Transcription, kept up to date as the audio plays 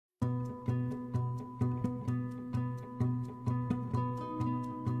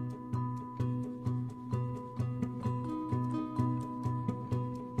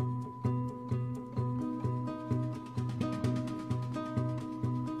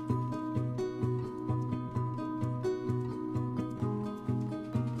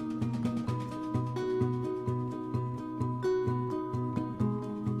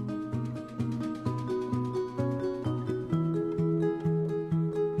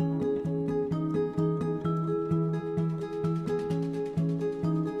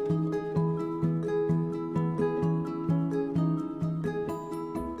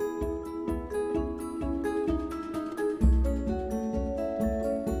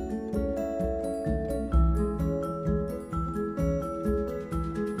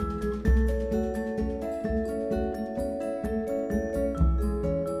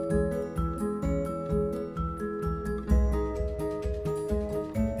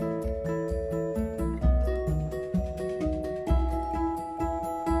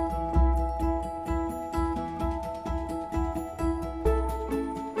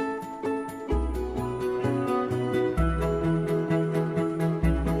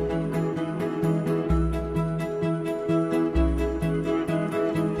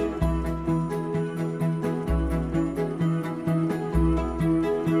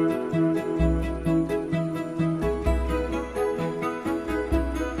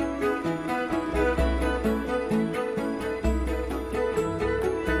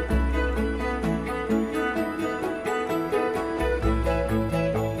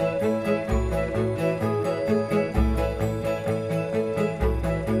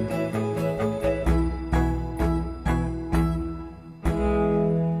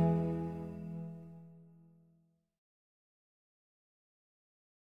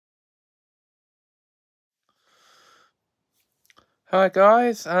Hi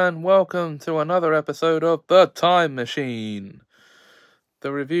guys, and welcome to another episode of The Time Machine,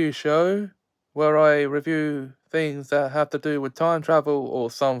 the review show where I review things that have to do with time travel or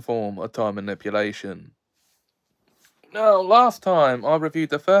some form of time manipulation. Now, last time I reviewed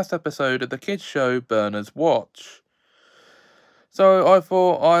the first episode of the kids show Burner's Watch, so I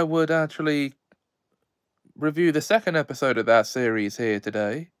thought I would actually review the second episode of that series here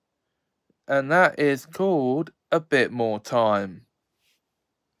today, and that is called A Bit More Time.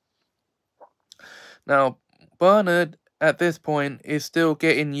 Now, Bernard, at this point, is still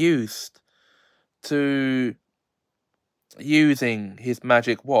getting used to using his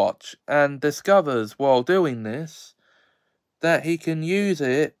magic watch and discovers while doing this that he can use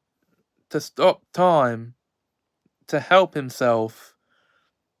it to stop time to help himself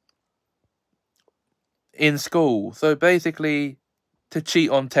in school. So basically, to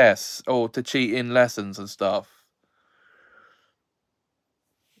cheat on tests or to cheat in lessons and stuff.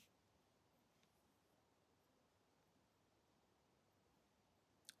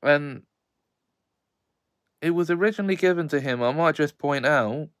 And it was originally given to him, I might just point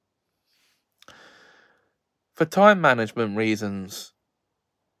out, for time management reasons.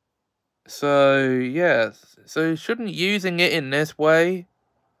 So, yes. So, shouldn't using it in this way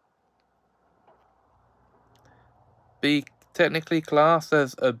be technically classed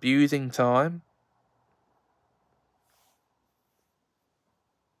as abusing time?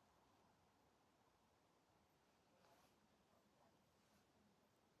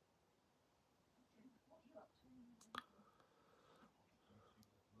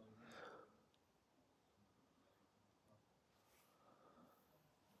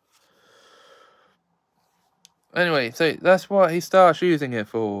 Anyway, so that's what he starts using it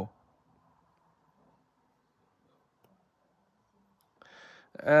for.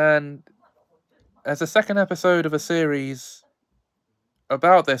 And as a second episode of a series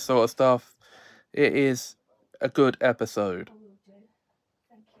about this sort of stuff, it is a good episode.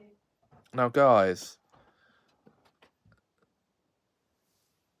 Now, guys,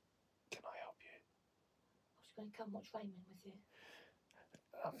 can I help you? I was going to come watch Raymond with you.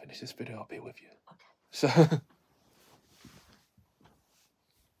 I'll finish this video, I'll be with you. Okay.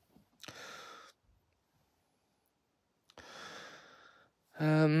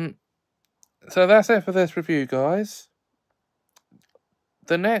 So that's it for this review, guys.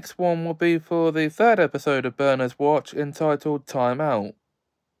 The next one will be for the third episode of Burner's Watch, entitled Time Out.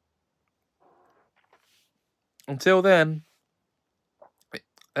 Until then,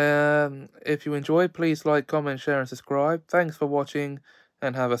 if you enjoyed, please like, comment, share, and subscribe. Thanks for watching,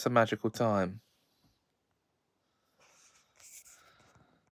 and have us a magical time.